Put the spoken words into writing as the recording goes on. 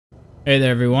Hey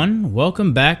there everyone,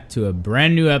 welcome back to a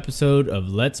brand new episode of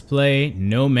Let's Play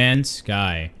No Man's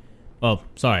Sky. Well,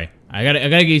 sorry, I gotta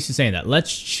get used to saying that.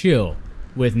 Let's chill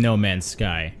with No Man's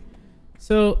Sky.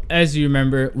 So, as you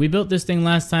remember, we built this thing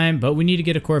last time, but we need to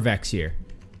get a Corvex here.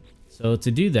 So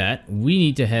to do that, we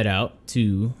need to head out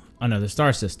to another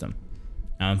star system.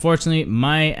 Now, unfortunately,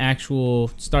 my actual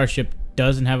starship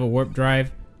doesn't have a warp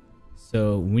drive,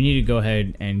 so we need to go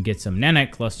ahead and get some nanite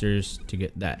clusters to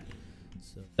get that.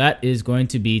 That is going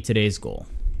to be today's goal.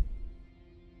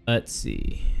 Let's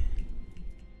see.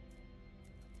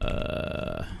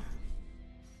 Oh,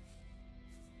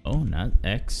 not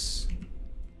X.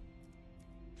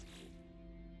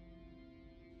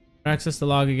 Access the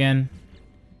log again.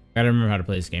 Gotta remember how to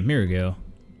play this game. Here we go.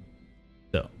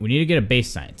 So, we need to get a base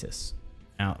scientist.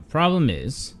 Now, the problem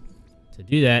is, to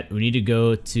do that, we need to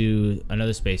go to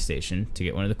another space station to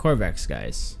get one of the Corvex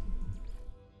guys.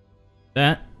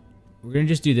 We're going to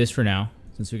just do this for now,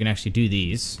 since we can actually do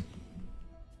these.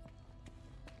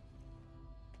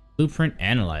 Blueprint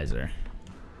Analyzer.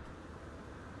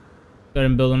 Go ahead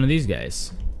and build one of these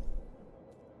guys.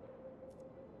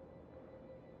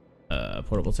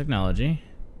 Portable technology.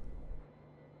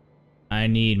 I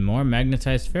need more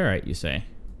magnetized ferrite, you say?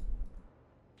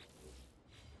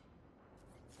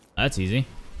 That's easy.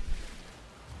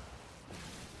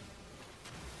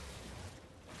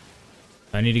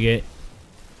 I need to get,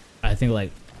 I think,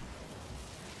 like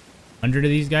 100 of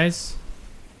these guys.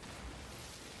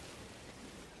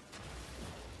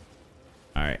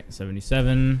 All right,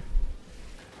 77,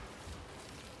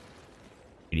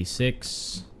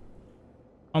 86,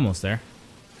 almost there.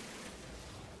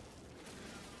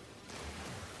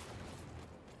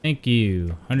 Thank you.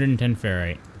 110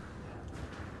 ferrite.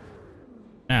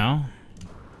 Now,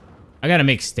 I gotta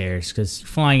make stairs because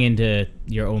flying into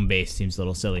your own base seems a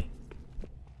little silly.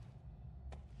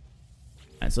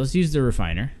 Alright, so let's use the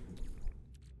refiner.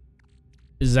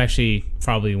 This is actually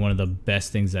probably one of the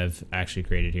best things I've actually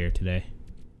created here today.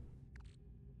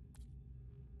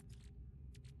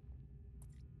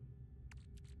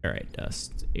 Ferrite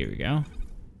dust. Here we go.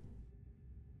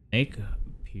 Make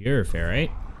pure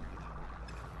ferrite.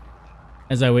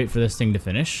 As I wait for this thing to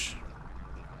finish.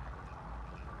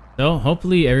 So,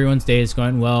 hopefully everyone's day is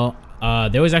going well.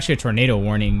 There was actually a tornado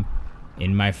warning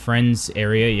in my friend's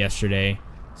area yesterday.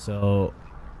 So,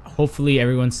 hopefully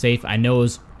everyone's safe. I know it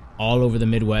was all over the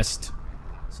Midwest.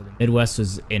 So the Midwest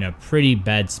was in a pretty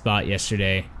bad spot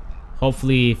yesterday.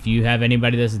 Hopefully if you have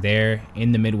anybody that's there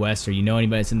in the Midwest, or you know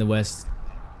anybody that's in the West,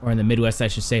 or in the Midwest I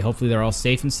should say, hopefully they're all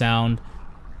safe and sound.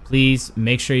 Please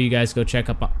make sure you guys go check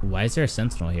up on... Why is there a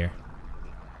sentinel here?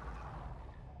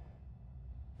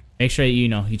 Make sure that,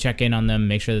 you check in on them,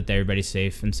 make sure that everybody's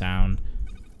safe and sound.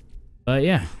 But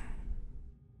yeah.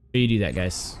 So you do that,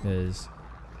 guys, because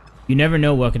you never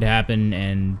know what could happen,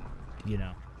 and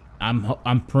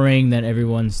I'm praying that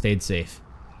everyone stayed safe.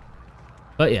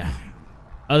 But yeah,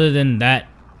 other than that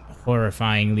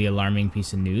horrifyingly alarming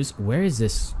piece of news, where is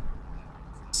this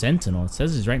sentinel? It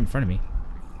says he's right in front of me.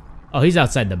 Oh, he's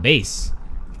outside the base.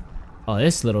 Oh,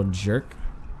 this little jerk.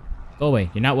 Go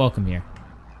away. You're not welcome here.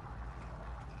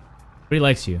 Nobody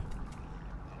likes you.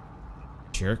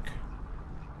 Jerk.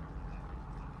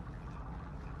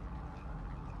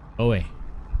 Go away.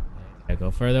 Yeah, go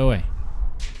further away.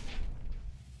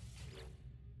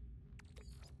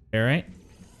 Alright.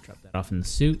 Drop that off in the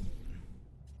suit.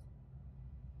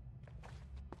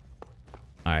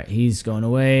 Alright, he's going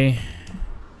away.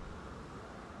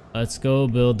 Let's go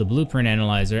build the blueprint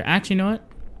analyzer. Actually, you know what?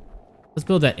 Let's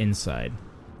build that inside.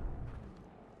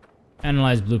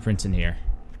 Analyze blueprints in here.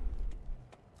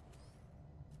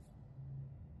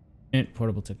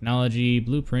 Portable technology,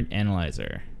 blueprint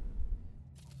analyzer.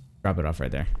 Drop it off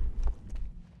right there.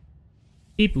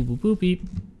 Beep boop boop boop beep.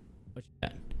 What you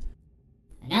got?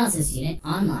 Analysis unit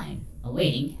online,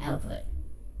 awaiting output.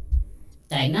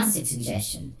 Diagnostic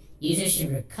suggestion. Users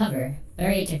should recover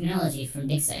buried technology from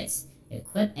dig sites.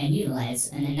 Equip and utilize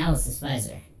an analysis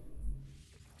visor.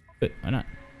 Good, why not?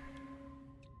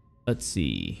 Let's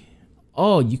see.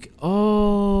 Oh,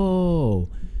 oh.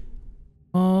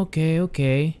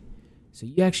 Okay. So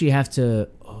you actually have to...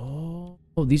 Oh,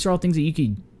 these are all things that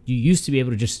you used to be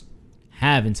able to just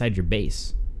have inside your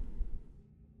base.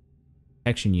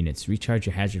 Protection units. Recharge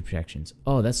your hazard protections.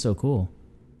 Oh, that's so cool.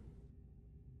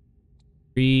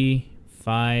 3,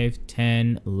 5,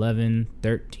 10, 11,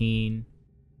 13,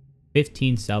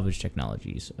 15 salvage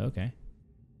technologies. Okay.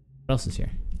 What else is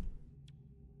here?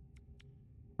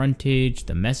 Frontage,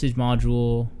 the message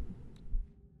module,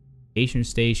 station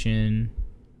station,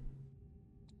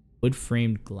 wood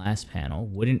framed glass panel,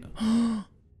 wooden...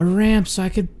 A ramp so I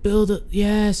could build it.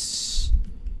 Yes.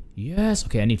 Yes.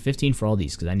 Okay, I need 15 for all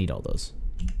these because I need all those.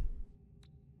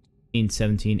 15,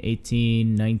 17,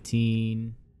 18,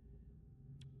 19,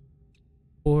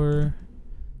 4,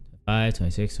 25,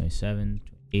 26, 27,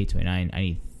 28, 29. I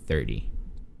need 30.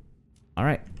 All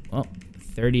right. Well,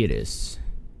 30 it is.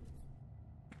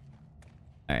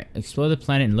 All right. Explore the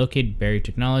planet and locate buried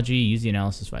technology. Use the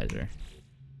analysis visor.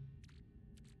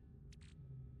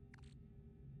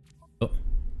 Oh,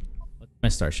 what's my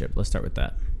starship? Let's start with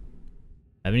that.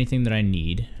 Have anything that I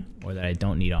need or that I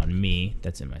don't need on me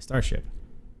that's in my starship?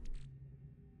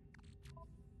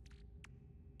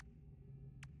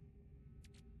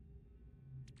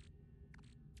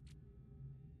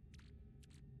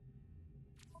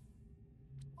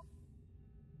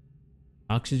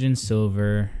 Oxygen,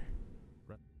 silver,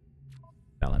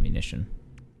 ammunition.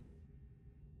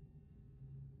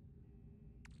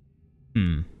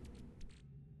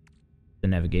 The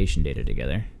navigation data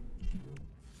together.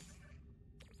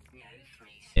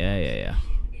 Yeah.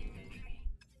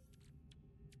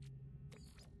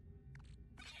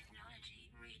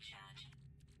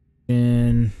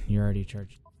 And you're already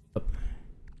charged up.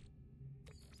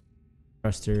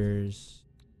 Thrusters.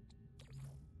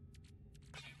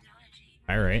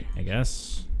 Alright, I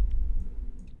guess.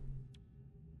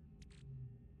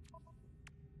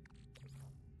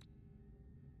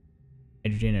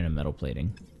 Hydrogen and a metal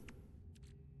plating.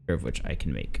 Of which I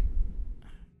can make.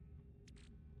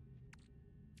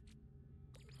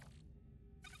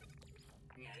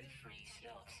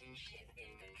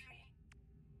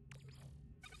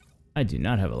 I do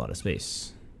not have a lot of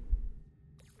space.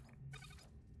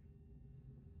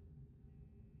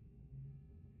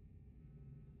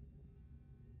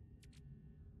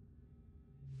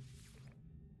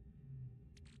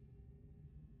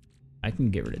 I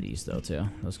can get rid of these though too.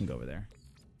 Those can go over there.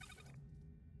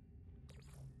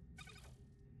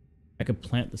 I could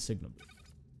plant the signal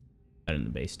out in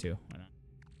the base too. Why not?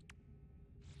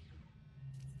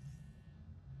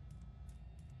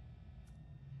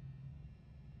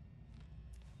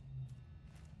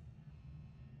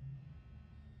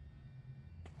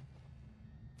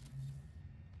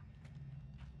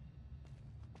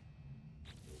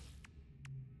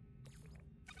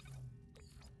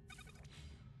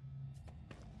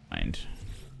 Mind.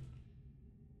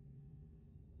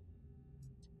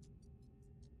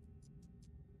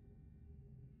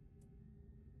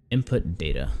 Input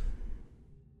data.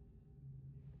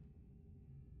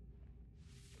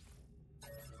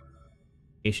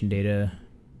 Location data.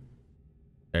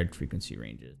 Desired frequency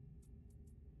ranges.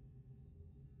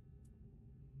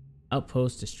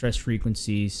 Outpost, distress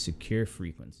frequencies, secure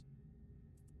frequency.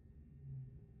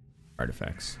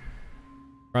 Artifacts.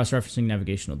 Cross-referencing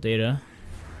navigational data.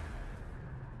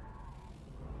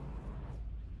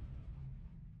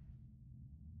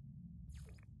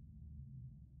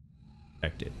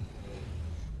 Affected.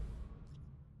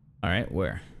 Alright,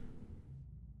 where?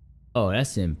 Oh,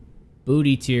 that's in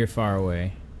booty tier far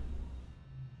away.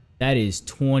 That is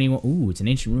 21. Ooh, it's an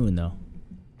ancient ruin though.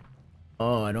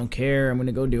 Oh, I don't care. I'm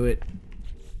gonna go do it.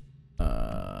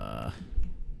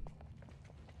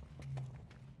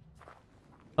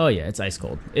 Oh yeah, it's ice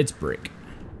cold. It's brick.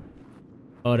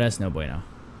 Oh, that's no bueno.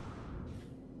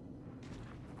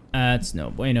 That's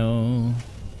no bueno.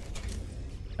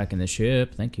 Back in the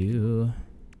ship, thank you.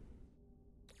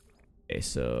 Okay,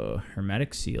 so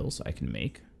hermetic seals I can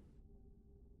make.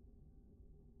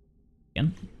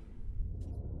 Again.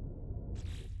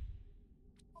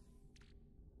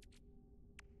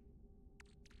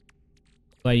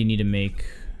 Why you need to make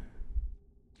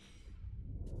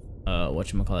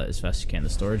whatchamacallit as fast as you can, the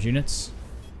storage units.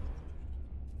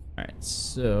 Alright,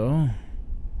 so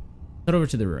head over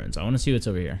to the ruins. I want to see what's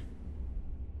over here.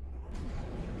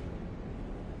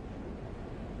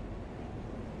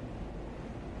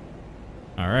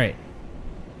 Alright.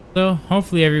 So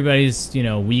hopefully everybody's,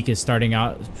 week is starting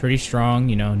out pretty strong,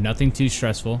 nothing too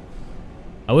stressful.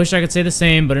 I wish I could say the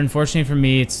same, but unfortunately for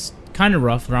me it's kind of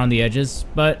rough around the edges,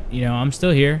 but I'm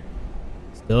still here.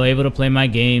 Still able to play my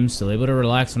games, still able to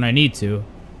relax when I need to.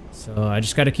 So I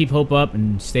just got to keep hope up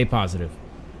and stay positive.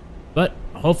 But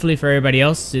hopefully for everybody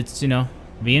else, it's,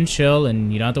 being chill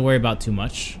and you don't have to worry about too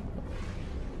much.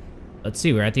 Let's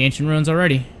see, we're at the ancient ruins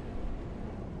already.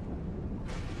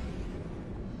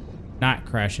 Not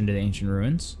crash into the ancient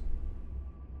ruins.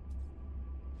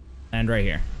 And right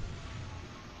here.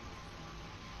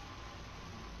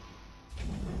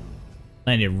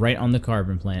 Landed right on the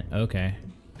carbon plant. Okay.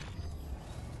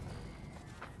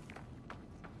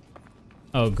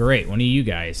 Oh, great. One of you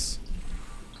guys.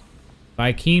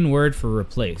 By keen word for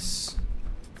replace.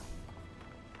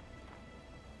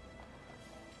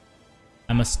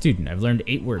 I'm a student. I've learned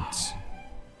 8 words.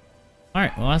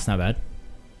 Alright, well that's not bad.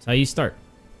 That's how you start.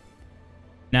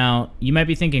 Now, you might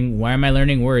be thinking, why am I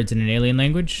learning words in an alien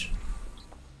language?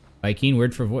 Vy'keen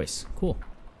word for voice. Cool.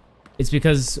 It's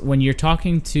because when you're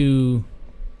talking to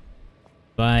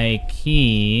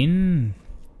Vy'keen...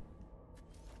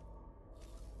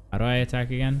 How do I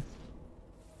attack again?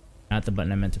 Not the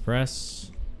button I meant to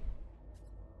press.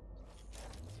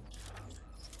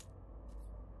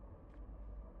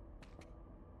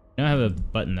 I have a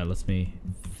button that lets me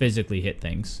physically hit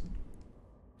things.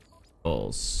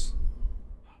 Pulse.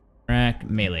 Rack,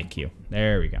 melee Q.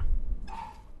 There we go.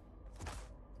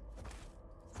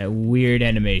 That weird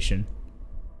animation.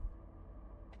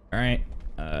 Alright.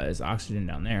 There's oxygen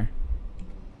down there.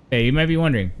 Okay, you might be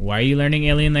wondering, why are you learning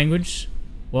alien language?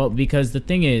 Well, because the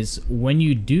thing is, when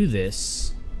you do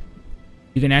this,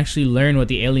 you can actually learn what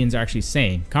the aliens are actually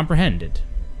saying. Comprehended.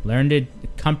 Learned it,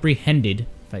 comprehended,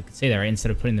 if I could say that right, instead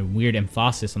of putting the weird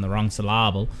emphasis on the wrong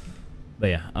syllable. But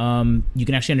yeah, you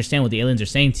can actually understand what the aliens are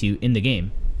saying to you in the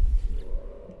game.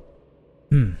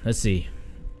 Let's see.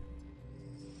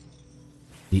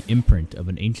 The imprint of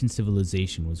an ancient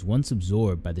civilization was once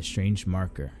absorbed by the strange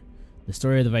marker. The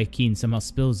story of the Vy'keen somehow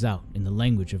spills out in the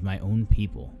language of my own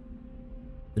people.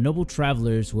 The noble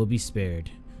travelers will be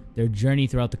spared. Their journey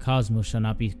throughout the cosmos shall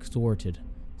not be thwarted.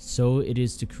 So it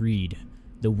is decreed.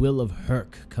 The will of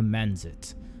Herc commands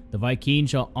it. The Vy'keen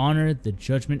shall honor the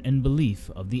judgment and belief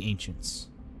of the ancients.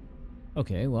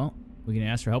 Okay, well, we can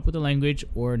ask for help with the language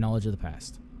or knowledge of the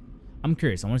past. I'm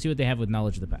curious. I want to see what they have with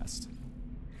knowledge of the past.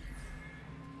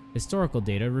 Historical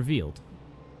data revealed.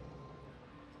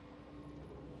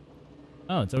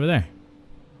 Oh, it's over there.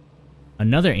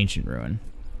 Another ancient ruin.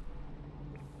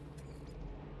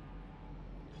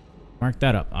 Mark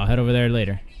that up. I'll head over there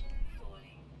later.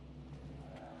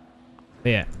 But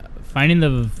yeah, finding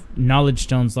the knowledge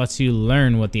stones lets you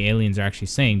learn what the aliens are actually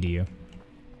saying to you.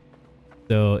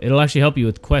 So it'll actually help you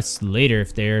with quests later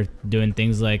if they're doing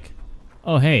things like,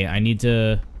 oh hey, I need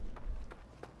to,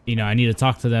 I need to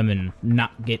talk to them and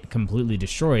not get completely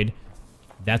destroyed.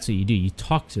 That's what you do. You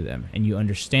talk to them and you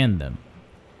understand them.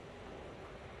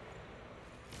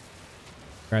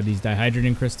 Grab these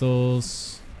dihydrogen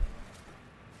crystals.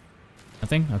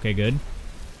 Nothing? Okay, good.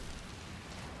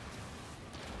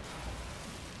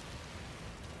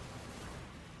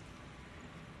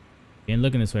 You ain't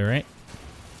looking this way, right?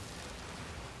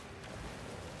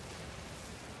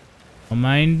 Don't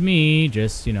mind me,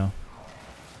 just,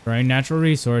 throwing natural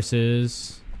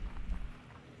resources.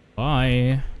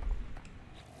 Bye.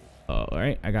 Oh,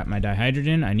 alright, I got my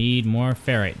dihydrogen. I need more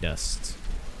ferrite dust.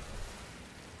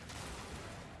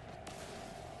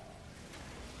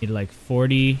 Need like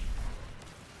 40,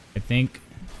 I think.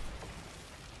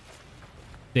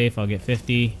 Safe, I'll get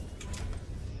 50.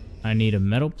 I need a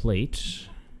metal plate.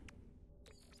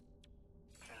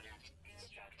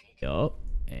 Yup.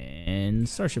 And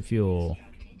starship fuel.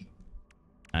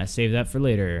 I save that for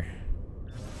later.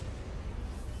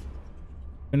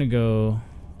 I'm gonna go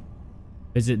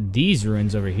visit these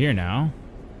ruins over here now.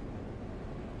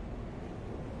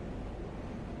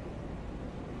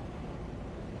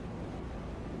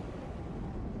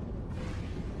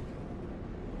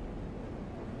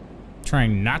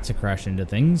 Trying not to crash into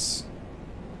things.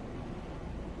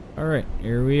 Alright,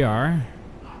 here we are.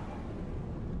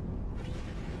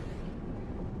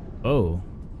 Oh.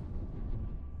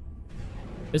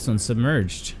 This one's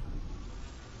submerged.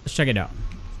 Let's check it out.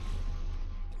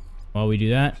 While we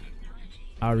do that,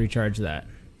 I'll recharge that.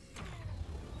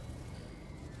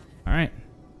 Alright.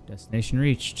 Destination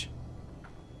reached.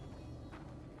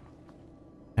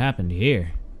 What happened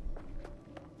here?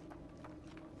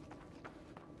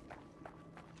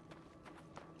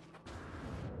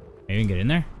 Maybe we can get in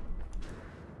there?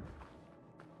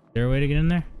 Is there a way to get in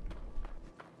there?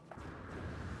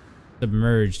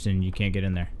 Submerged and you can't get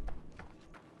in there.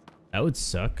 That would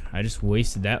suck. I just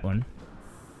wasted that one.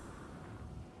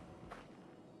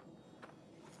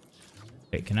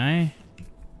 Wait, can I?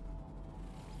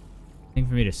 Anything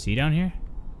for me to see down here?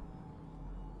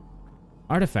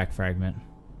 Artifact fragment.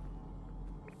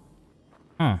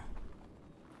 Huh.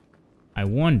 I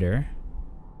wonder.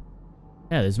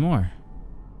 Yeah, there's more.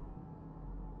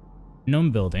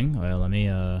 Gnome building. Well, let me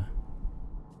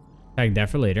tag that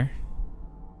for later.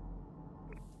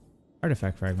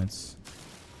 Artifact fragments.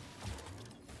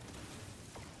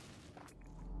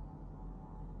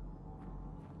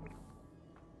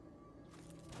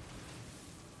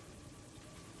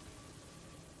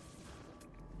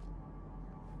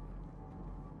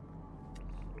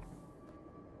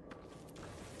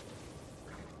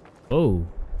 Oh.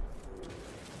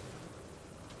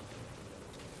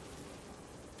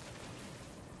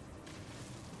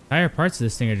 Entire parts of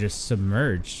this thing are just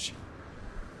submerged.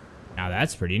 Now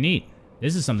that's pretty neat.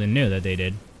 This is something new that they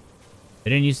did. They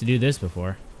didn't used to do this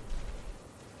before.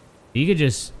 You could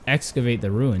just excavate the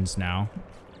ruins now.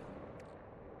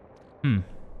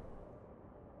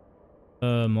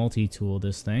 Multi-tool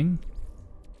this thing.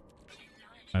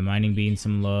 My mining bean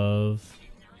some love.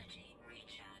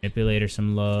 Manipulator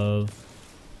some love.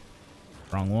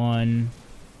 Wrong one.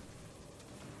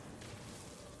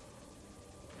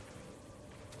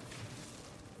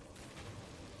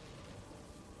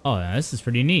 Oh, yeah, this is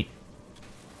pretty neat.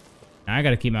 Now I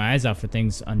gotta keep my eyes out for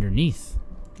things underneath.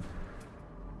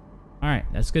 Alright,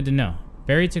 that's good to know.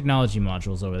 Buried technology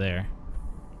modules over there.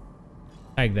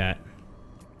 Tag that.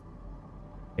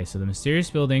 Okay, so the mysterious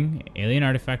building, alien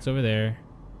artifacts over there,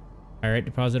 pyrite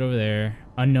deposit over there,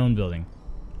 unknown building.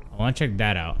 I want to check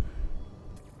that out.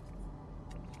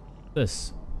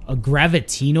 This, a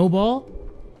Gravitino ball?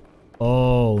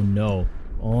 Oh no!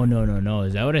 Oh no no no!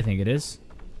 Is that what I think it is?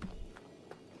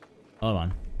 Hold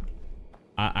on.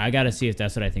 I gotta see if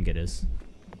that's what I think it is.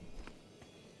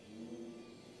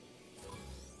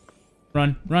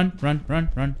 Run, run, run,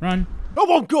 run, run, run. I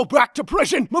won't go back to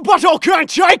prison! My butthole can't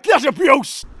take that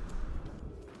abuse!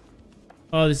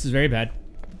 Oh, this is very bad.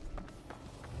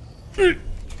 Alright.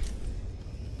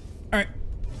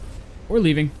 We're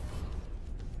leaving.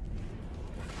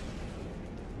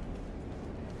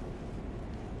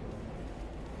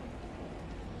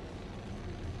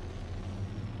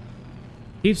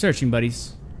 Keep searching,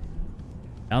 buddies.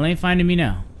 Y'all ain't finding me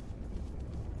now.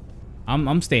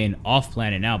 I'm staying off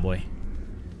planet now, boy.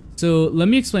 So let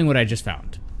me explain what I just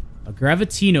found. A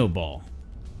Gravitino ball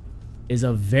is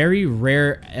a very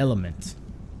rare element.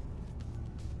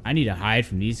 I need to hide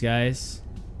from these guys.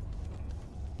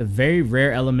 It's a very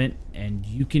rare element, and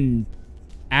you can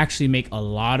actually make a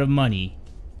lot of money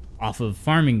off of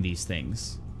farming these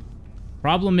things.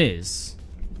 Problem is,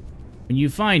 when you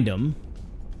find them,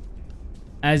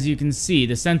 as you can see,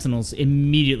 the sentinels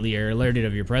immediately are alerted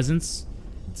of your presence.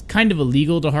 It's kind of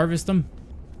illegal to harvest them.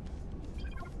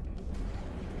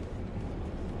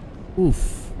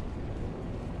 Oof.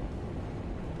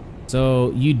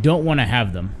 So you don't want to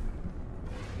have them.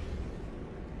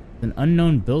 An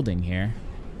unknown building here.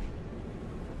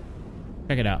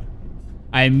 Check it out.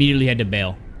 I immediately had to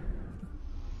bail.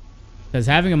 Because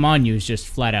having them on you is just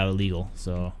flat out illegal.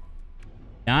 So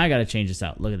now I gotta change this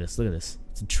out. Look at this. Look at this.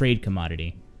 It's a trade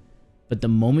commodity. But the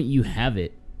moment you have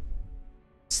it,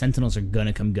 sentinels are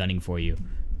gonna come gunning for you.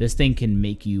 This thing can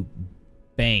make you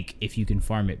bank if you can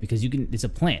farm it. Because you can. It's a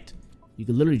plant. You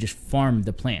can literally just farm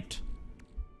the plant.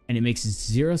 And it makes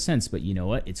 0 sense, but you know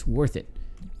what? It's worth it.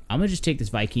 I'm gonna just take this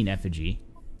Vy'keen effigy.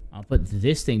 I'll put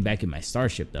this thing back in my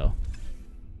starship, though.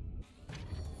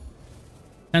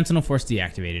 Sentinel force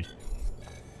deactivated.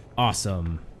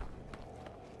 Awesome.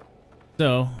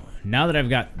 So, now that I've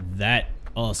got that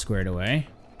all squared away,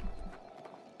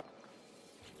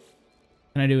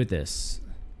 what can I do with this?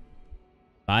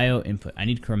 Bio input. I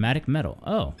need chromatic metal.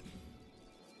 Oh.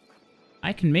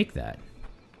 I can make that.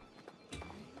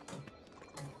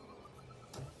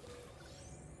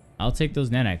 I'll take those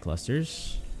nanite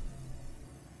clusters.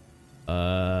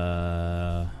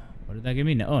 What did that give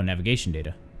me? Oh, navigation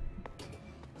data.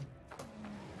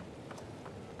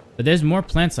 But there's more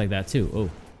plants like that too. Oh.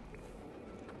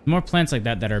 More plants like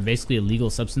that that are basically illegal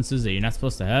substances that you're not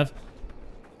supposed to have.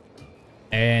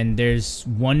 And there's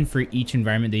one for each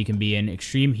environment that you can be in.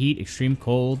 Extreme heat, extreme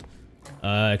cold,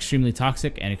 extremely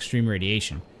toxic, and extreme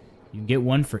radiation. You can get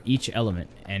one for each element.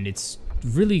 And it's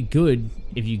really good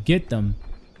if you get them,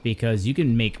 because you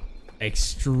can make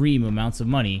extreme amounts of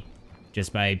money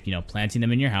just by, you know, planting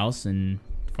them in your house and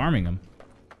farming them.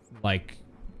 Like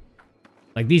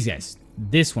these guys.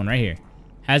 This one right here.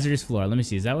 Hazardous flora. Let me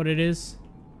see. Is that what it is?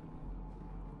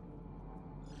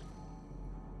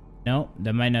 No,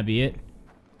 that might not be it.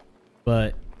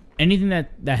 But anything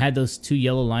that had those 2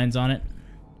 yellow lines on it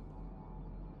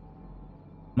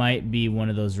might be one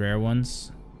of those rare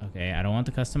ones. Okay, I don't want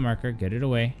the custom marker. Get it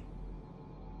away.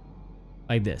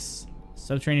 Like this.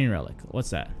 Subterranean relic.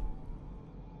 What's that?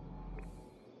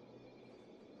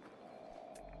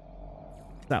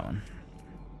 That one.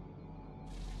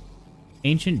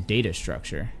 Ancient data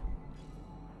structure.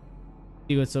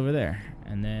 See what's over there.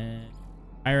 And then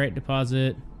pyrite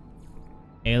deposit.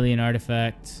 Alien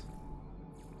artifact.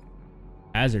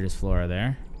 Hazardous flora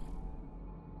there.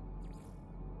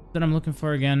 What I'm looking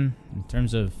for again in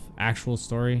terms of actual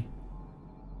story.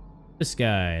 This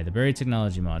guy, the buried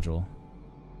technology module.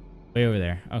 Way over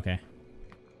there. Okay.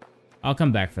 I'll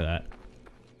come back for that.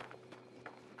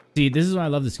 See, this is why I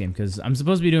love this game, because I'm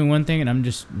supposed to be doing one thing and I'm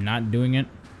just not doing it.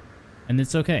 And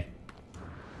it's okay.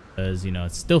 Because, you know,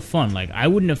 it's still fun. Like, I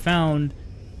wouldn't have found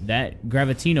that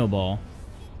Gravitino ball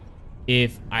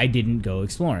if I didn't go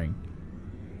exploring.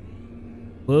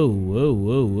 Whoa, whoa,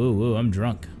 whoa, whoa, whoa. I'm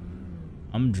drunk.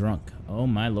 I'm drunk. Oh,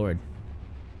 my lord.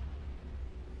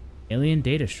 Alien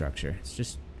data structure. It's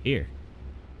just here.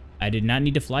 I did not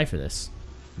need to fly for this.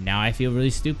 Now I feel really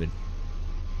stupid.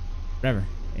 Whatever.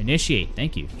 Initiate.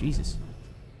 Thank you. Jesus.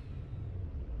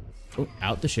 Oh,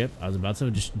 out the ship. I was about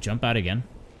to just jump out again.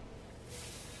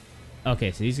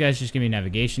 Okay, so these guys just give me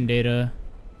navigation data.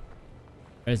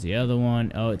 Where's the other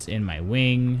one? Oh, it's in my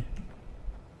wing.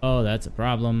 Oh, that's a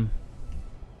problem.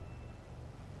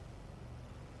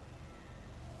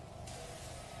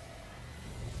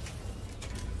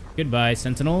 Goodbye,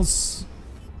 Sentinels.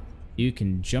 You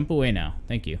can jump away now.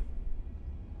 Thank you.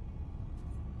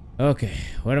 Okay,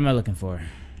 what am I looking for?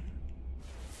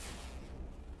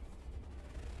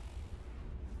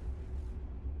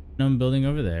 Gnome building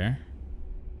over there.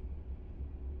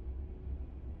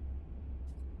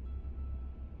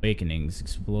 Awakenings.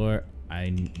 Explore.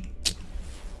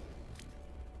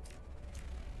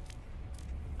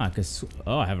 Cause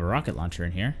I have a rocket launcher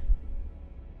in here.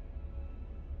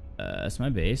 That's my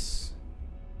base.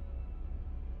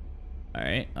 All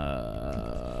right.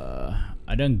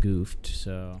 I done goofed,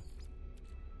 so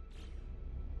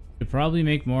should probably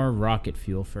make more rocket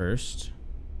fuel first.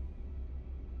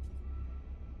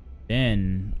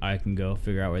 Then I can go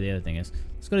figure out where the other thing is.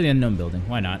 Let's go to the unknown building.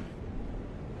 Why not?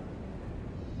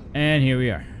 And here we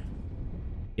are.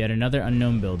 Yet another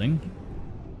unknown building.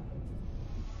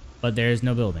 But there's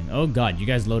no building. Oh god, you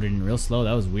guys loaded in real slow.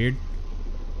 That was weird.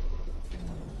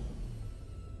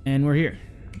 And we're here.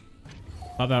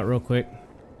 Pop out real quick.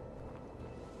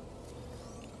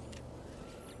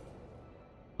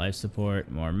 Life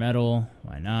support, more metal.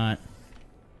 Why not?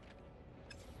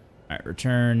 Alright,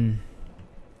 return.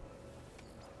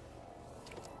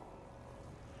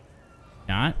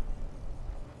 Not?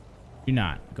 Do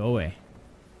not. Go away.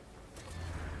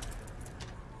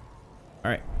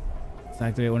 Alright. Let's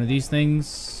activate one of these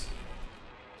things.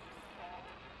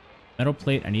 Metal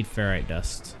plate. I need ferrite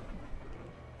dust.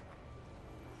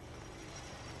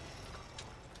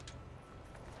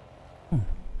 Oh.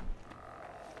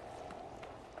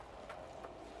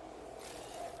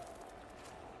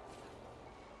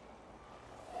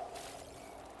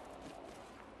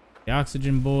 The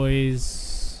oxygen boys.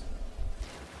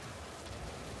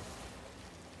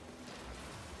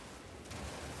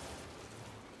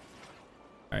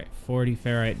 Alright, 40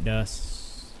 ferrite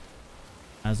dust.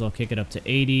 Might as well kick it up to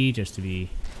 80 just to be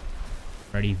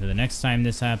ready for the next time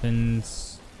this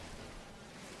happens.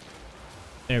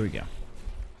 There we go.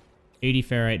 80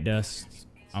 ferrite dust.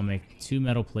 I'll make 2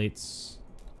 metal plates.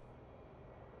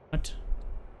 What?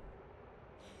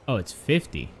 Oh, it's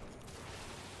 50.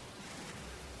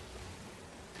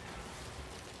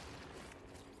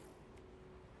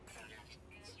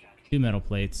 Two metal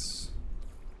plates.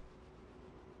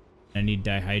 I need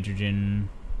dihydrogen,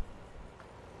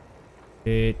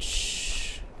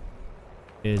 which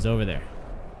is over there.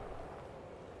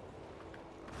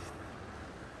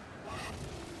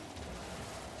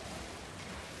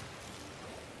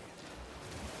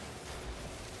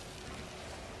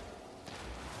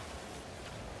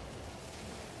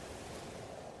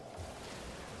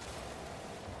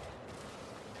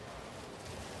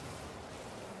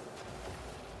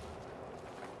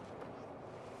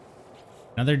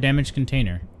 Another damaged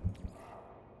container.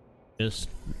 Just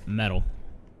metal.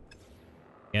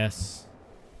 Yes.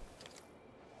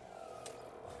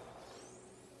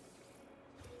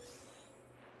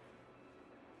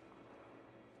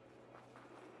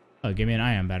 Oh, give me an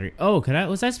ion battery. Oh,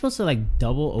 was I supposed to like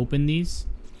double open these?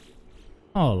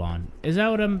 Hold on. Is that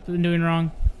what I've been doing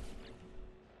wrong?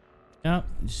 No,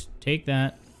 just take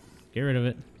that. Get rid of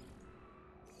it.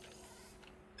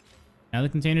 Now the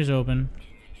container's open.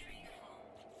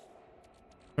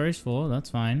 Inventory's full,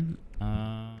 that's fine.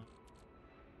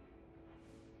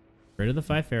 Rid of the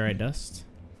 5 ferrite dust.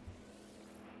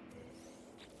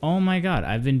 Oh my god,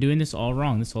 I've been doing this all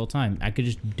wrong this whole time. I could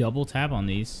just double tap on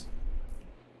these.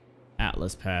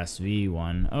 Atlas Pass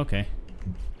V1. Okay.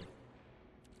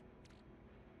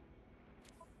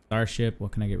 Starship,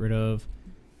 what can I get rid of?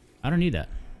 I don't need that.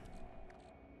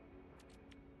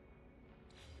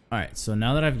 Alright, so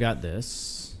now that I've got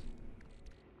this,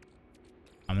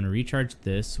 I'm going to recharge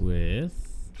this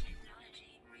with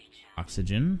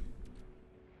oxygen.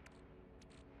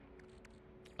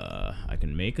 I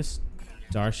can make a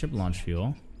Starship launch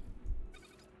fuel.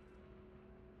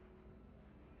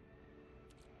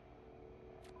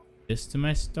 This to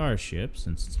my Starship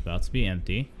since it's about to be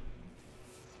empty.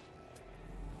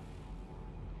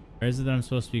 Where is it that I'm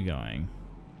supposed to be going?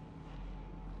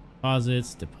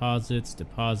 Deposits, deposits,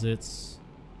 deposits.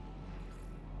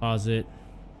 Deposit.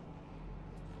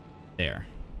 There.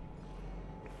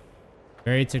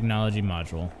 Very technology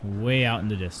module. Way out in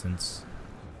the distance.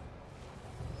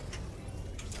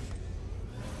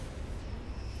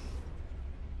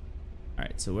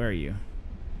 Alright, so where are you?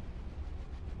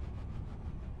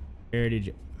 Where did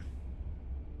you...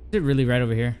 Is it really right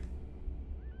over here?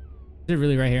 Is it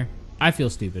really right here? I feel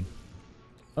stupid.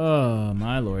 Oh,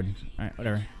 my lord. Alright,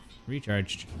 whatever.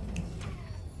 Recharged.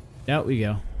 Out we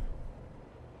go.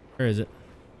 Where is it?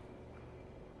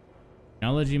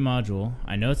 Technology module.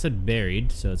 I know it said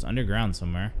buried, so it's underground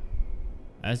somewhere.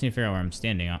 I just need to figure out where I'm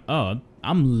standing on. Oh,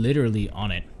 I'm literally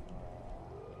on it.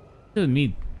 Look at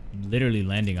me literally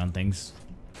landing on things.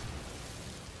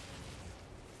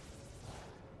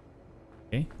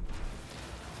 Okay.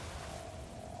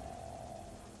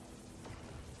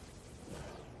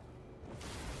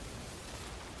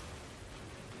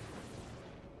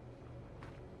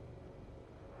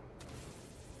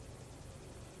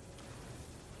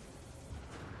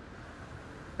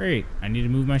 Great, I need to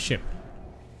move my ship.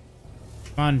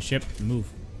 Come on, ship, move.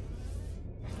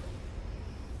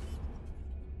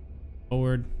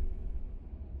 Forward.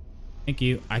 Thank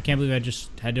you. I can't believe I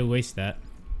just had to waste that.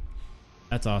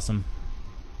 That's awesome.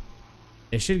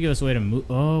 They should give us a way to move.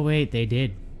 Oh, wait, they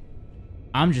did.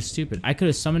 I'm just stupid. I could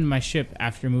have summoned my ship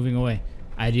after moving away.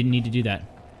 I didn't need to do that.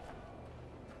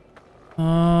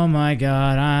 Oh my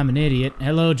god, I'm an idiot.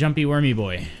 Hello, Jumpy Wormy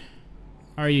Boy.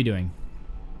 How are you doing?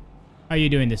 How are you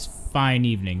doing this fine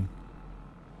evening?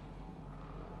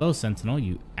 Hello, Sentinel,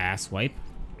 you asswipe.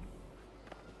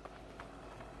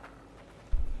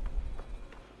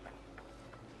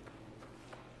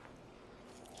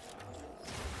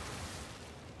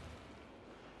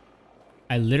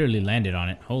 I literally landed on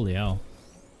it. Holy hell.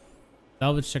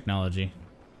 Salvage technology.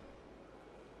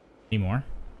 Any more?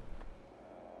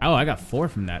 Oh, I got 4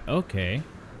 from that. Okay.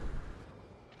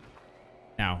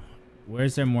 Now,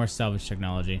 where's there more salvage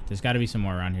technology? There's got to be some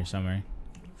more around here somewhere.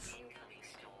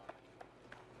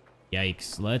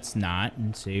 Yikes. Let's not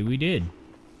and say we did.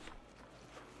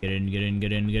 Get in, get in,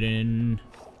 get in, get in.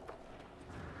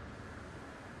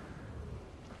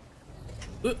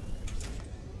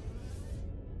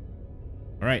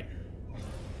 Alright.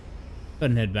 Go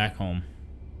ahead and head back home.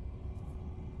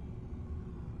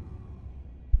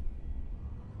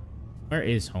 Where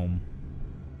is home?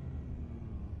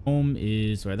 Home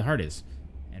is where the heart is.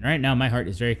 And right now my heart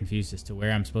is very confused as to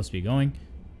where I'm supposed to be going.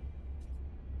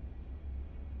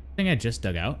 I think I just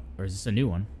dug out. Or is this a new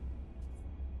one?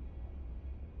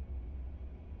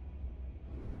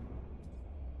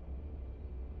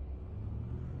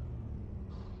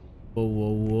 Whoa,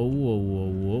 whoa, whoa, whoa, whoa,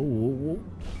 whoa, whoa,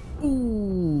 whoa.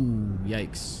 Ooh,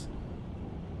 yikes.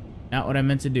 Not what I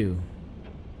meant to do.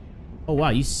 Oh, wow,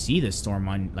 you see the storm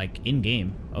on, like,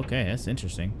 in-game. Okay, that's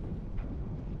interesting.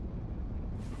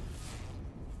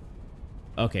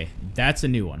 Okay, that's a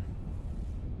new one.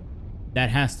 That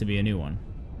has to be a new one.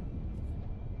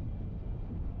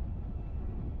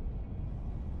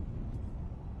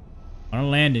 I want to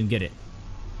land and get it.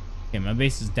 Okay, my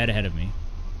base is dead ahead of me.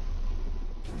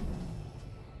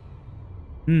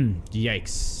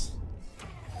 Yikes.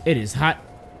 It is hot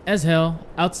as hell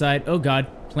outside. Oh god,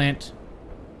 plant.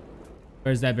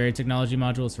 Where's that buried technology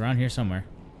module? It's around here somewhere.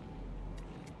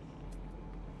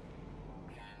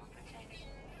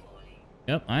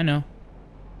 Yep, I know.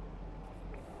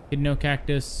 Hidden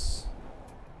cactus.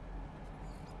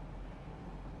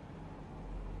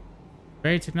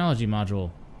 Buried technology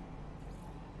module.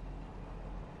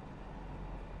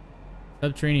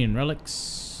 Subterranean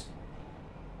relics.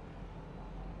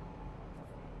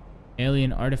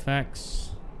 Alien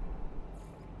artifacts.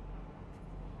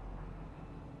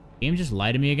 Game just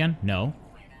lied to me again? No.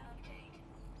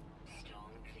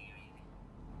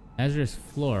 Hazardous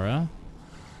flora.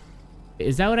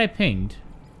 Is that what I pinged?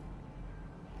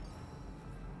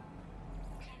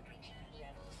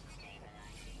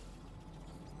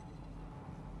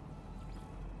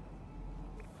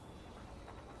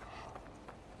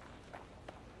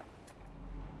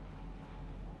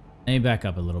 Let me back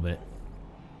up a little bit.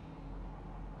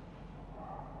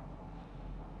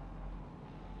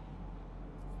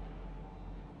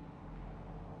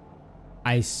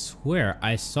 I swear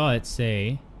I saw it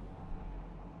say...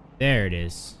 There it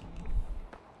is.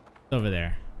 It's over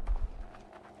there.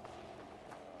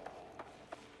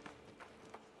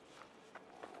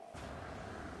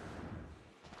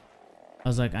 I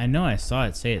was like, I know I saw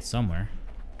it say it somewhere.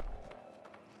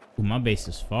 Ooh, my base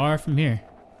is far from here.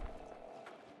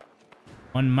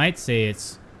 One might say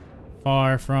it's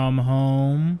far from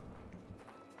home.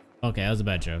 Okay, that was a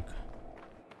bad joke.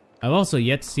 I've also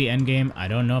yet to see Endgame. I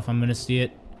don't know if I'm gonna see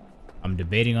it. I'm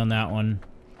debating on that one.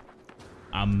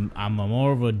 I'm a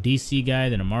more of a DC guy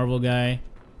than a Marvel guy.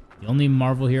 The only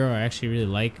Marvel hero I actually really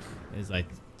like is like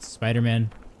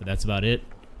Spider-Man, but that's about it.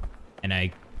 And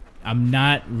I'm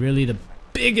not really the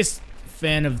biggest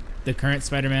fan of the current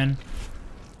Spider-Man.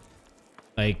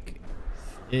 Like,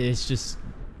 it's just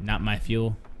not my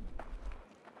fuel.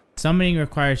 Summoning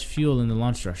requires fuel in the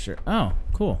launch thruster. Oh,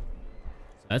 cool.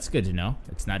 So that's good to know.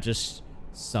 It's not just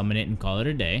summon it and call it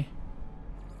a day.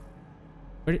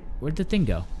 Where'd the thing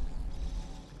go?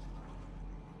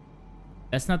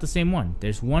 That's not the same one.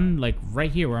 There's one like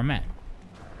right here where I'm at.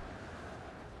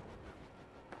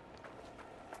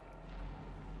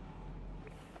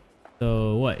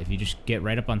 So what? If you just get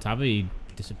right up on top of it,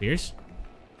 it disappears?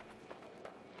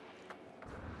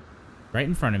 Right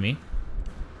in front of me. Is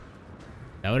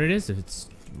that what it is? If it's...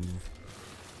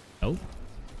 Oh.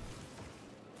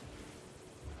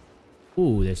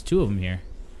 Ooh, there's two of them here.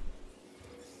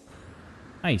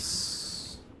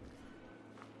 Nice.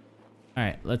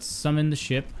 Alright, let's summon the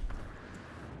ship.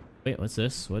 Wait, what's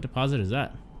this? What deposit is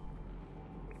that?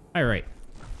 Pyrite.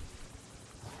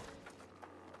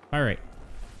 Pyrite.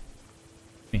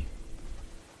 Me.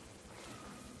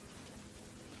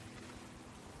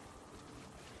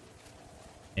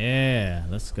 Yeah,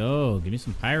 let's go. Give me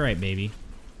some pyrite, baby.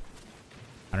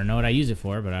 I don't know what I use it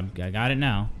for, but I got it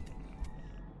now.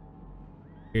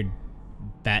 Weird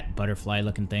bat butterfly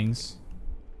looking things.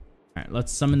 Alright,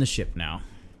 let's summon the ship now.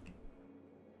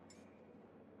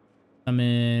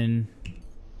 Summon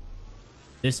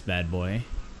this bad boy.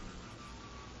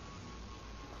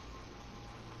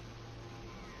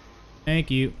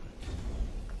 Thank you.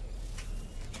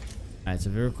 Alright, so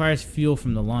if it requires fuel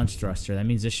from the launch thruster, that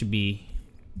means this should be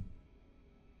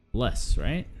less,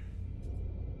 right?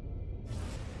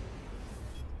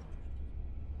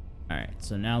 Alright,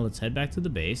 so now let's head back to the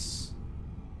base.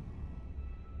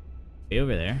 Way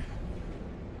over there.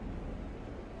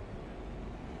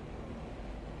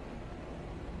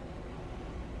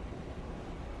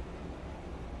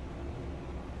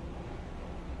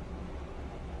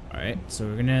 Alright, so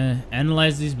we're gonna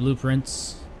analyze these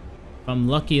blueprints. If I'm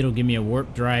lucky, it'll give me a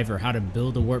warp drive or how to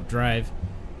build a warp drive.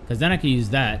 Because then I can use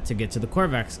that to get to the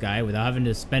Korvax guy without having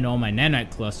to spend all my nanite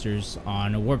clusters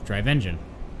on a warp drive engine.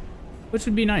 Which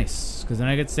would be nice, because then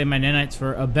I get to save my nanites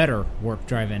for a better warp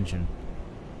drive engine.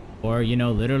 Or, you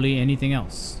know, literally anything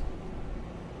else.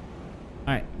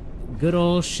 Alright, good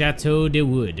old Chateau de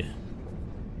Wood.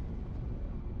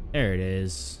 There it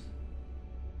is.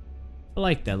 I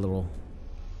like that little...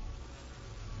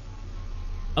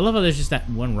 I love how there's just that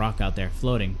one rock out there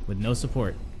floating with no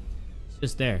support. It's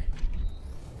just there.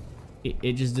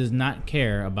 It just does not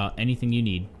care about anything you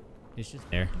need. It's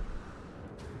just there.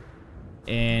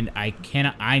 And I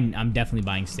cannot... I'm definitely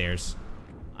buying stairs.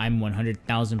 I'm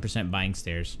 100,000% buying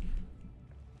stairs.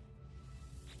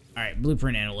 Alright,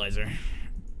 blueprint analyzer.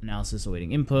 Analysis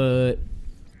awaiting input.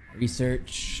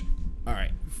 Research.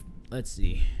 Alright, let's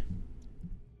see.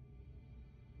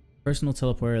 Personal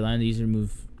teleporter, allowing the user to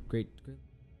move... Great.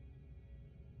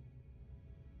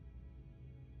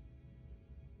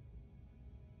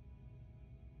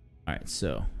 Alright,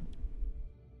 so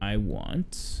I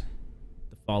want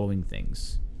the following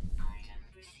things.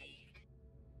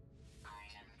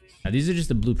 Now, these are just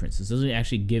the blueprints. This doesn't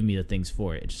actually give me the things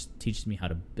for it. It just teaches me how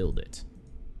to build it.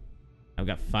 I've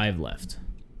got 5 left.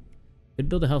 Could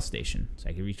build a health station, so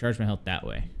I can recharge my health that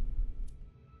way.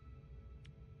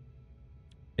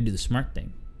 I do the smart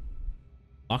thing.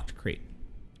 Locked crate.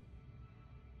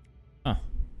 Oh.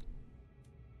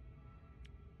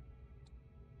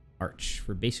 Arch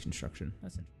for base construction.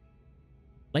 That's interesting.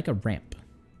 Like a ramp.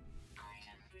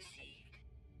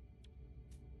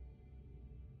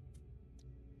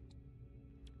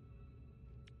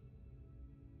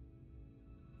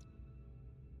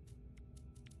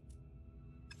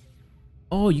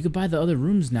 Oh, you could buy the other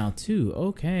rooms now too.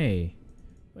 Okay.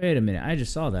 Wait a minute. I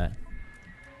just saw that.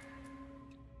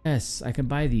 Yes, I can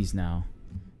buy these now.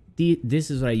 This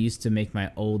is what I used to make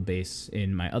my old base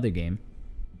in my other game.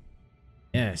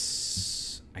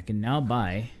 Yes. I can now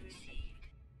buy.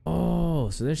 Oh,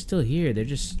 so they're still here. They're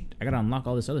just... I gotta unlock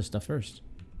all this other stuff first.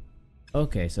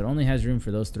 Okay, so it only has room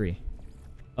for those 3.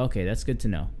 Okay, that's good to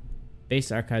know. Base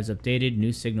archives updated.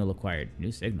 New signal acquired.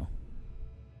 New signal.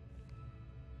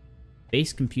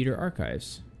 Base computer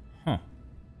archives. Huh.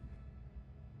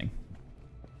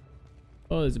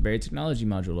 Oh, there's a buried technology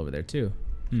module over there too.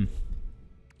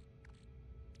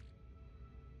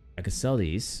 I could sell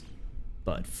these,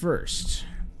 but first,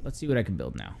 let's see what I can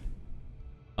build now.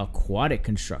 Aquatic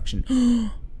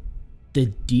construction. The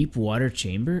deep water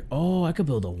chamber? Oh, I could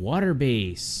build a water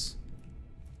base.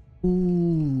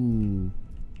 Ooh.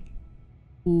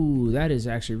 Ooh, that is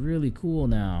actually really cool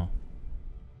now.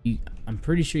 I'm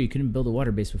pretty sure you couldn't build a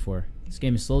water base before. This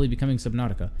game is slowly becoming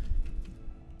Subnautica.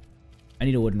 I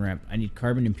need a wooden ramp. I need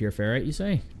carbon and pure ferrite, you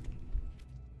say?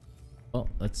 Well,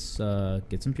 let's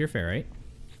get some pure ferrite.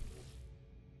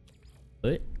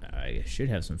 But I should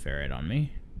have some ferrite on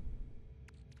me.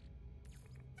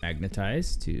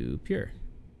 Magnetize to pure.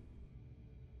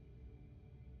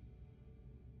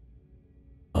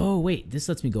 Oh, wait. This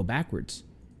lets me go backwards.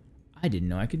 I didn't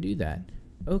know I could do that.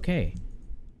 Okay.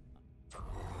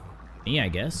 Me, I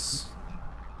guess.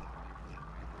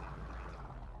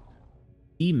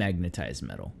 Demagnetize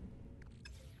metal.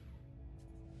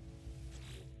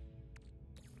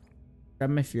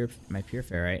 Grab my pure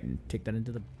ferrite and take that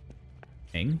into the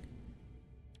thing.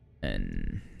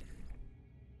 And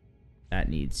that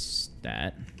needs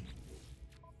that.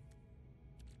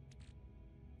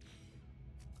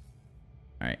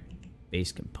 Alright.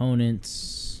 Base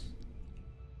components.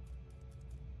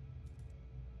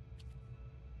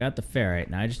 Got the ferrite.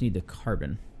 Now I just need the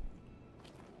carbon.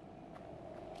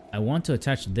 I want to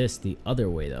attach this the other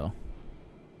way, though.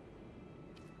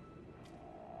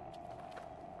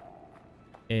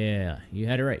 Yeah, you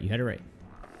had it right. You had it right.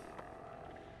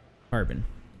 Carbon.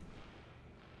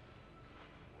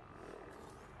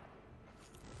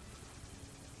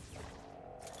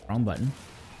 Wrong button.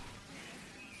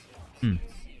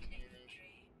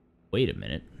 Wait a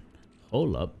minute.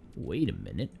 Hold up. Wait a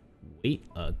minute. Wait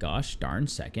a gosh darn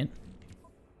second.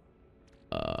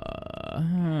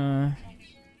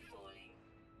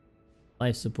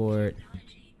 Life support.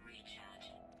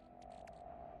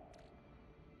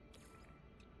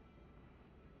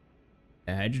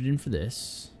 Hydrogen for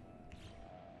this.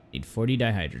 Need 40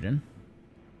 dihydrogen.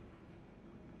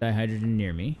 Dihydrogen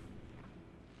near me.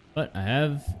 But I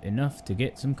have enough to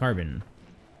get some carbon.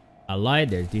 I lied,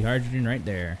 there's dihydrogen right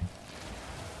there.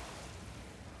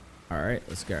 Alright,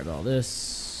 let's grab all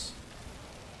this.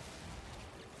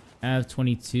 I have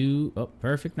 22. Oh,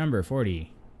 perfect number,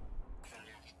 40.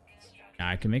 Now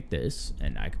I can make this,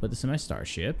 and I can put this in my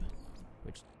starship,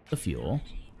 which is the fuel.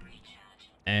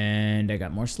 And I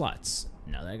got more slots.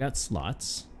 Now that I got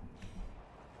slots,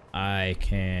 I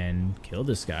can kill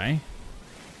this guy.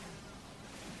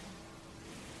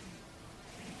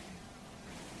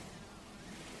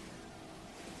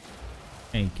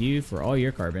 Thank you for all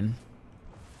your carbon.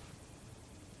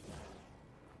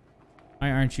 Why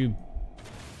aren't you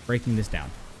breaking this down?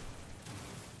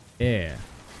 Yeah.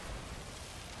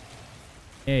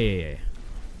 Yeah.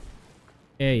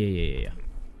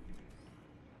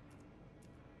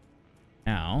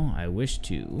 Now, I wish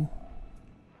to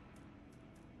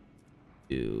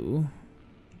do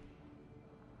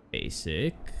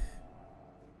basic.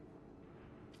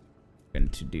 Going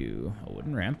to do a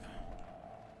wooden ramp.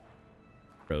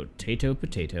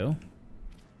 Potato.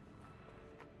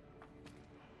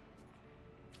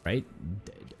 Right?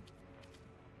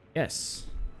 Yes.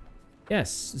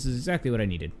 Yes, this is exactly what I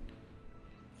needed.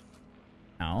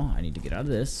 Now, I need to get out of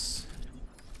this.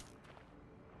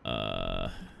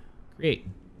 Create.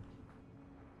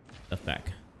 Stuff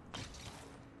back.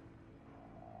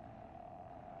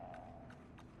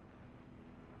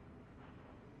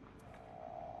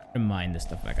 I'm gonna mine this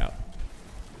stuff back out.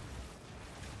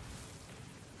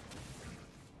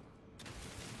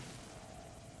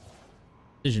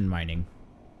 Precision mining.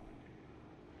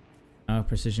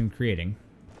 Precision creating.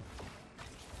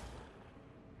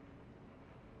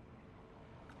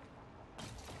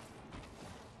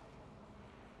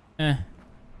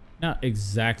 Not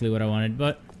exactly what I wanted,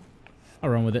 but I'll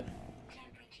run with it.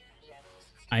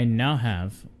 I now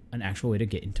have an actual way to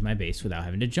get into my base without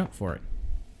having to jump for it.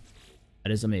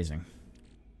 That is amazing.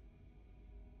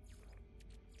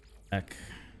 Back.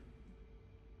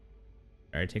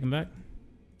 Alright, take him back.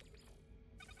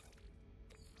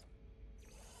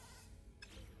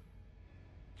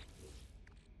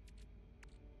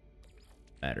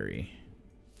 Battery.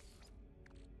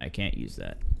 I can't use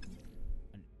that.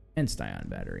 An enhanced ion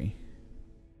battery.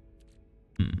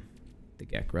 The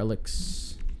Gek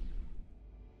relics.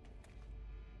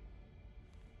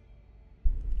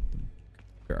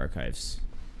 Your archives.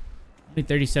 Only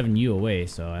 37 U away,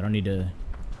 so I don't need to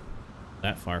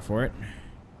that far for it.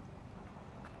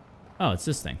 Oh, it's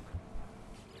this thing.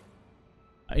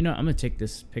 You know, I'm gonna take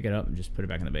this, pick it up, and just put it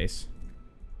back in the base.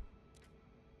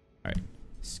 All right.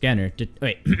 Scanner.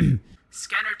 Wait.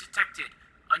 Scanner detected.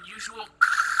 Unusual.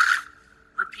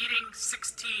 Repeating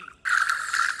 16.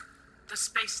 The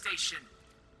space station.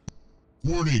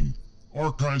 Warning!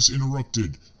 Archives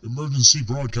interrupted. Emergency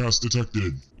broadcast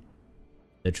detected.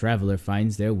 The traveler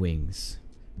finds their wings.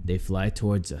 They fly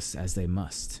towards us as they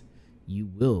must. you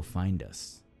will find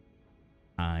us.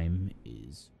 Time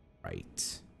is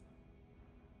right.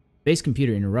 Base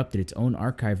computer interrupted its own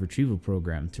archive retrieval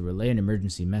program to relay an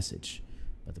emergency message,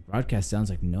 but the broadcast sounds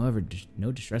like no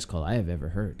distress call I have ever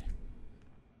heard.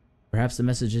 Perhaps the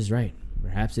message is right.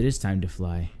 Perhaps it is time to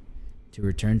fly, to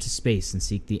return to space and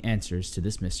seek the answers to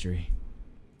this mystery.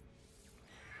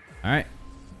 Alright.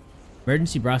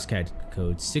 Emergency broadcast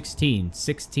code 16,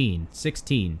 16,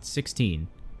 16, 16.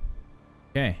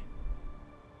 Okay.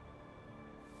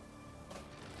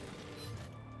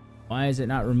 Why is it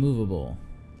not removable?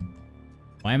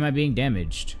 Why am I being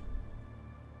damaged?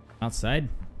 Outside?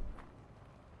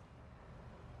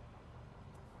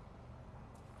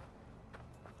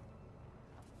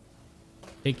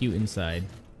 Take you inside.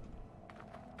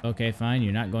 Okay, fine.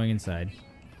 You're not going inside.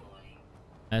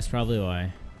 That's probably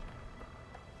why.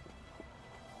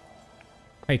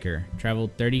 Hiker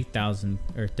traveled 30,000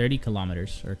 or 30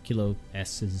 kilometers or kilo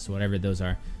S's, whatever those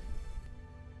are.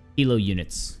 Kilo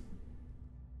units.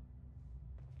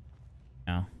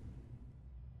 Now.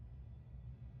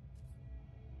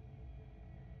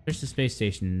 There's the space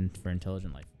station for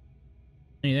intelligent life.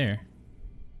 Any there?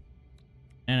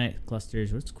 Nanite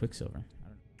clusters. What's Quicksilver? I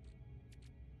don't know.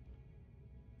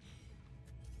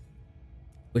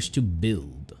 Wish to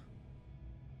build.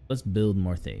 Let's build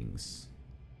more things.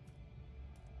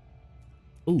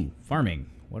 Ooh, farming.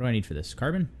 What do I need for this?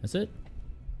 Carbon? That's it?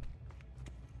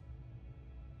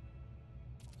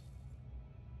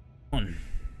 One.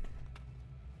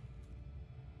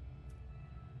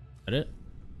 Is that it?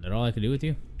 Is that all I could do with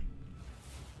you?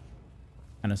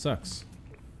 Kinda sucks.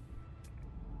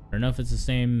 I don't know if it's the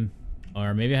same,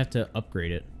 or maybe I have to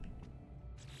upgrade it.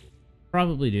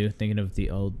 Probably do, thinking of the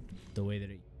way that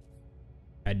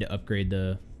I had to upgrade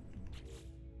the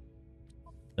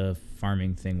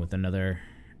farming thing with another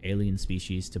alien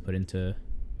species to put into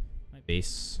my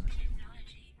base.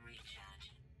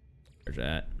 Where's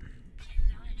that?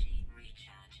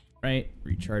 Right,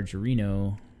 recharge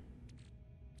Reno.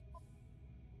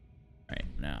 Right,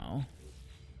 now.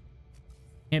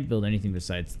 Can't build anything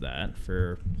besides that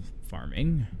for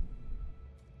farming.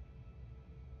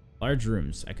 Large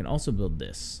rooms. I can also build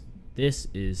this. This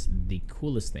is the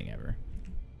coolest thing ever.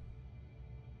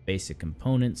 Basic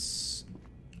components.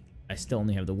 I still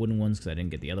only have the wooden ones because I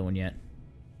didn't get the other one yet.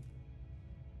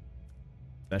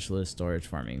 Specialist, storage,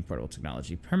 farming, portable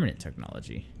technology, permanent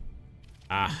technology.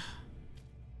 Ah.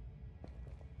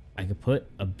 I could put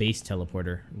a base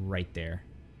teleporter right there.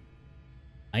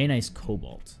 Ionized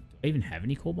cobalt. Do I even have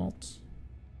any cobalt?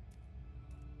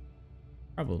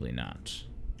 Probably not.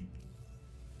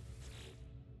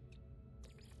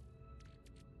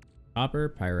 Copper,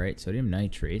 pyrite, sodium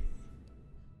nitrate,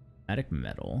 chromatic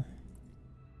metal,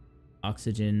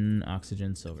 oxygen,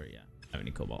 silver. Yeah, I don't have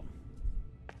any cobalt.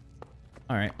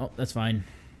 All right. Oh, that's fine.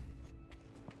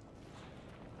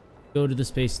 Go to the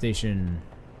space station.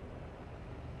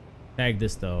 Tag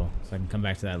this though, so I can come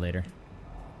back to that later.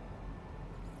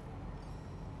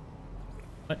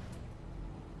 What?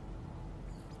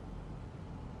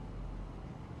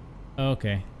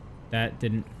 Okay, that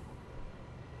didn't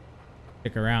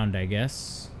stick around, I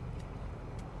guess.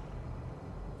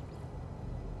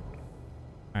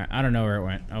 Alright, I don't know where it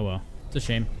went. Oh well, it's a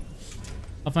shame.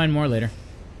 I'll find more later.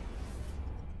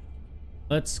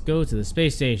 Let's go to the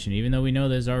space station, even though we know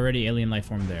there's already alien life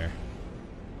form there.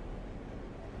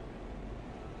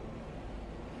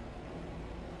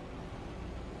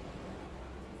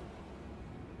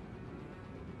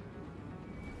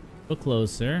 Go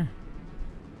closer.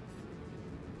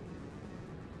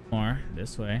 More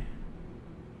this way.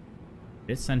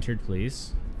 Get centered,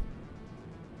 please.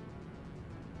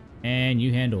 And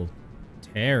you handled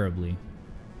terribly.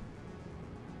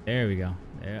 There we go.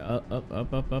 There,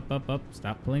 up.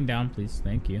 Stop pulling down, please.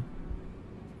 Thank you.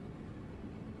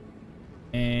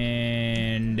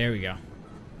 And there we go.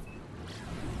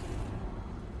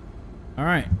 All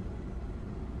right.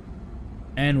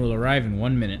 And we'll arrive in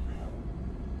 1 minute.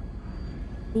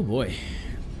 Oh boy.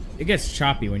 It gets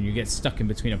choppy when you get stuck in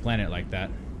between a planet like that.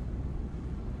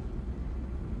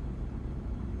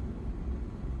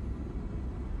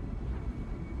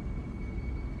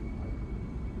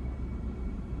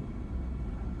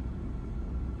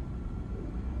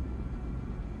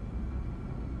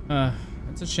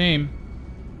 That's a shame,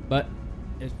 but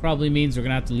it probably means we're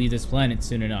gonna have to leave this planet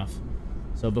soon enough.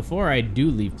 So before I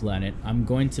do leave planet, I'm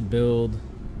going to build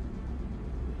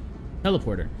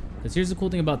teleporter. Because here's the cool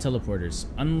thing about teleporters.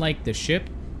 Unlike the ship,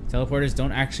 teleporters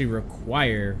don't actually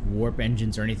require warp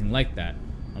engines or anything like that.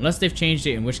 Unless they've changed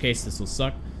it, in which case this will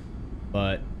suck.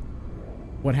 But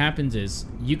what happens is,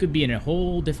 you could be in a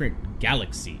whole different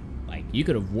galaxy. Like, you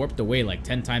could have warped away like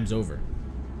 10 times over.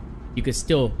 You could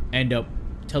still end up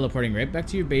teleporting right back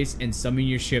to your base and summon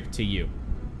your ship to you.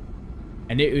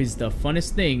 And it was the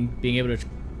funnest thing being able to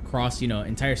cross, you know,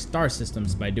 entire star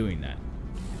systems by doing that.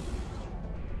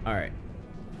 Alright.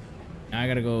 Now I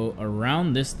gotta go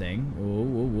around this thing. Whoa,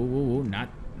 whoa, whoa, whoa, whoa.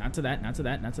 Not to that, not to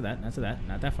that, not to that, not to that,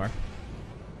 not that far.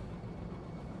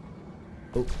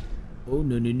 Oh. Oh,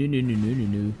 no, no, no, no, no, no, no,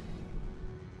 no.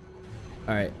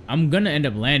 Alright, I'm gonna end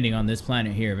up landing on this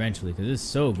planet here eventually, because it's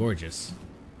so gorgeous.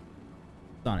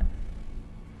 What's on it?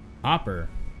 Copper.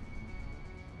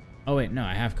 Oh, wait, no,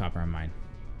 I have copper on mine.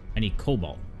 I need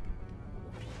cobalt.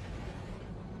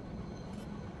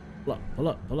 Pull up, pull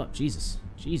up, pull up. Jesus.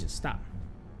 Jesus, stop.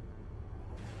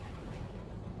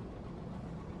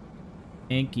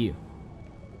 Thank you.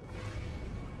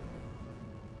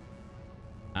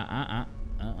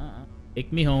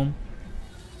 Take me home.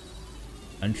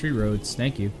 Country roads,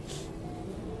 thank you.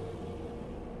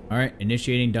 Alright,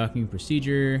 initiating docking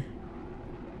procedure.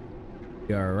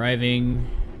 We are arriving.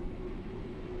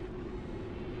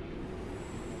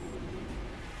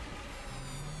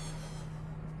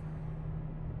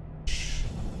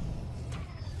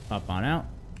 Pop on out.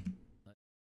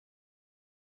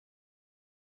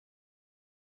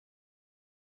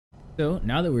 So,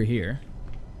 now that we're here,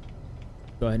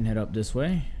 go ahead and head up this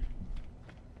way.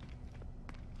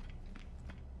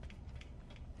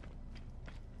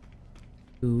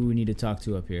 Who we need to talk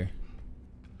to up here?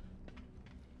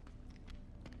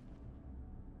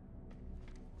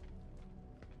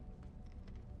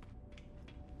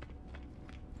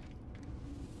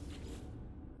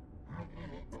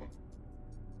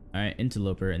 Alright,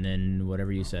 interloper, and then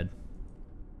whatever you said.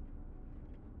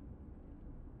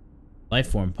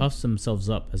 Lifeform puffs themselves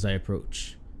up as I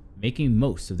approach, making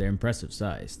most of their impressive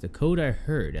size. The code I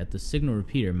heard at the signal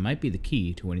repeater might be the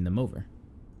key to winning them over.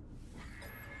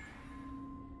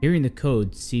 Hearing the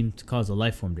code seemed to cause a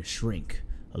lifeform to shrink,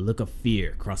 a look of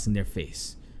fear crossing their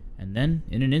face. And then,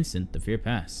 in an instant, the fear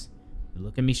passed. They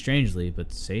look at me strangely,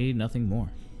 but say nothing more.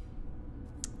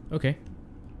 Okay.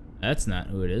 That's not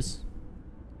who it is.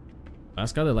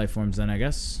 Ask other lifeforms then, I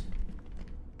guess.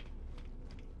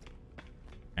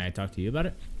 Can I talk to you about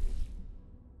it?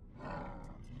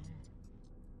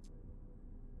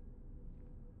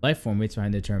 Lifeform waits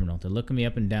behind the terminal. They're looking me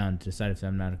up and down to decide if I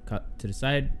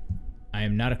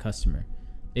am not a customer.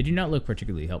 They do not look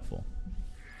particularly helpful.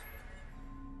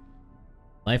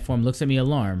 Lifeform looks at me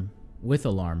with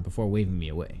alarm before waving me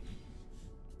away.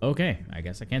 Okay, I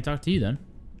guess I can't talk to you then.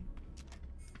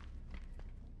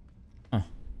 Huh.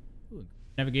 Ooh,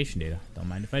 navigation data. Don't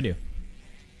mind if I do.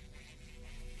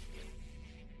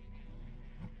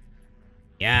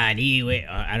 Yeah, anyway,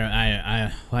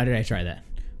 why did I try that?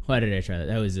 Why did I try that?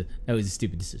 That was a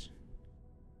stupid decision.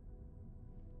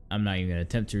 I'm not even gonna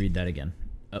attempt to read that again.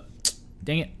 Oh,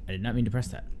 dang it! I did not mean to press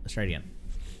that. Let's try it again.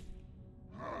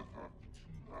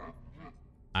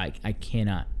 I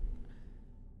cannot.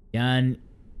 Yan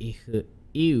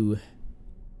ihu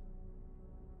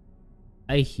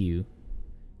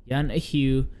Yan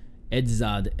ihu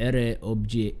edzad ere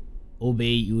obje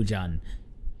obeyujan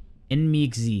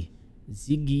enmigzi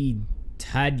zigi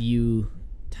taidu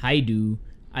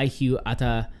ihu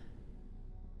ata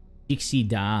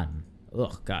ixidan.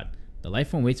 Oh god. The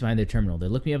lifeform waits behind their terminal. They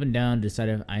look me up and down to decide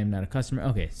if I am not a customer.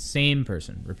 Okay, same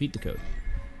person. Repeat the code.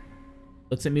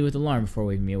 Looks at me with alarm before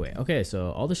waving me away. Okay,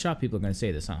 so all the shop people are going to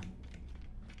say this, huh?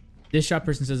 This shop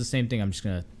person says the same thing. I'm just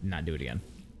going to not do it again.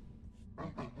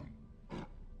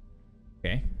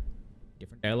 Okay.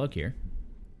 Different dialogue here.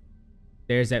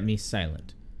 Stares at me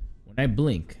silent. When I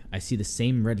blink, I see the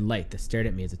same red light that stared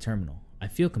at me at the terminal. I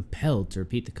feel compelled to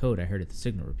repeat the code I heard at the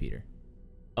signal repeater.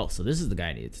 Oh, so this is the guy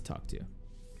I needed to talk to.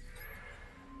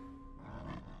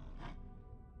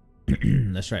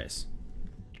 Let's try this.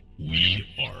 We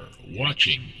are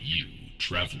watching you,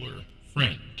 traveler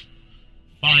friend.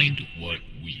 Find what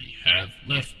we have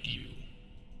left you.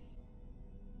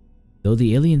 Though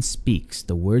the alien speaks,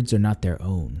 the words are not their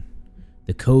own.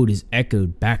 The code is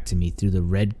echoed back to me through the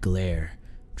red glare,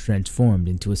 transformed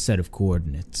into a set of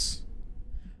coordinates.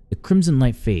 The crimson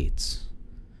light fades,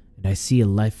 and I see a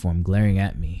lifeform glaring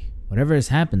at me. Whatever has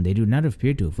happened, they do not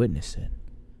appear to have witnessed it.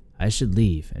 I should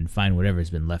leave and find whatever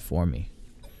has been left for me.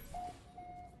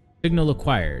 Signal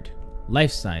acquired.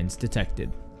 Life signs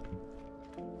detected.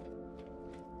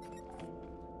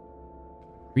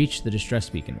 Reach the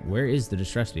distress beacon. Where is the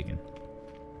distress beacon?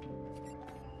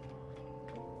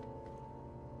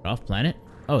 Off planet?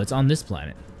 Oh, it's on this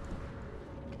planet.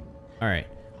 Alright.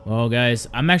 Well, guys,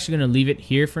 I'm actually going to leave it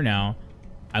here for now.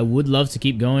 I would love to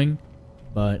keep going,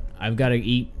 but I've got to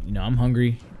eat. You know, I'm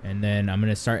hungry. And then I'm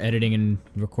going to start editing and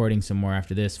recording some more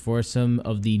after this for some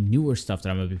of the newer stuff that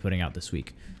I'm going to be putting out this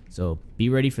week. So be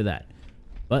ready for that.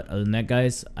 But other than that,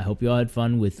 guys, I hope you all had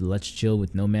fun with Let's Chill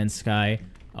with No Man's Sky.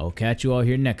 I will catch you all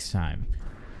here next time.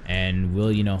 And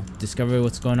we'll, you know, discover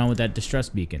what's going on with that distress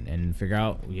beacon and figure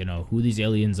out, you know, who these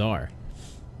aliens are.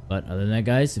 But other than that,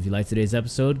 guys, if you liked today's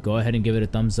episode, go ahead and give it a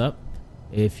thumbs up.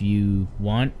 If you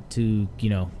want to, you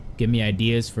know, give me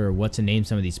ideas for what to name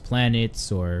some of these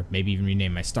planets, or maybe even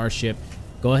rename my starship,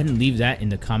 go ahead and leave that in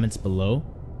the comments below.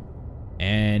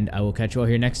 And I will catch you all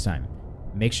here next time.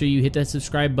 Make sure you hit that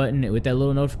subscribe button with that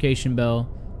little notification bell.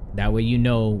 That way you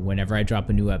know whenever I drop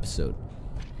a new episode.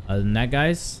 Other than that,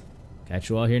 guys, catch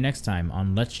you all here next time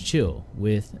on Let's Chill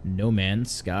with No Man's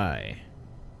Sky.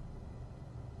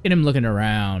 Get him looking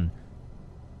around.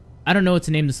 I don't know what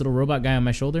to name this little robot guy on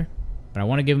my shoulder, but I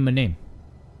want to give him a name.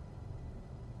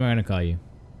 What am I going to call you?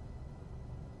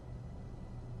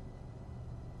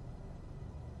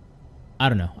 I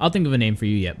don't know. I'll think of a name for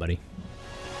you yet, buddy.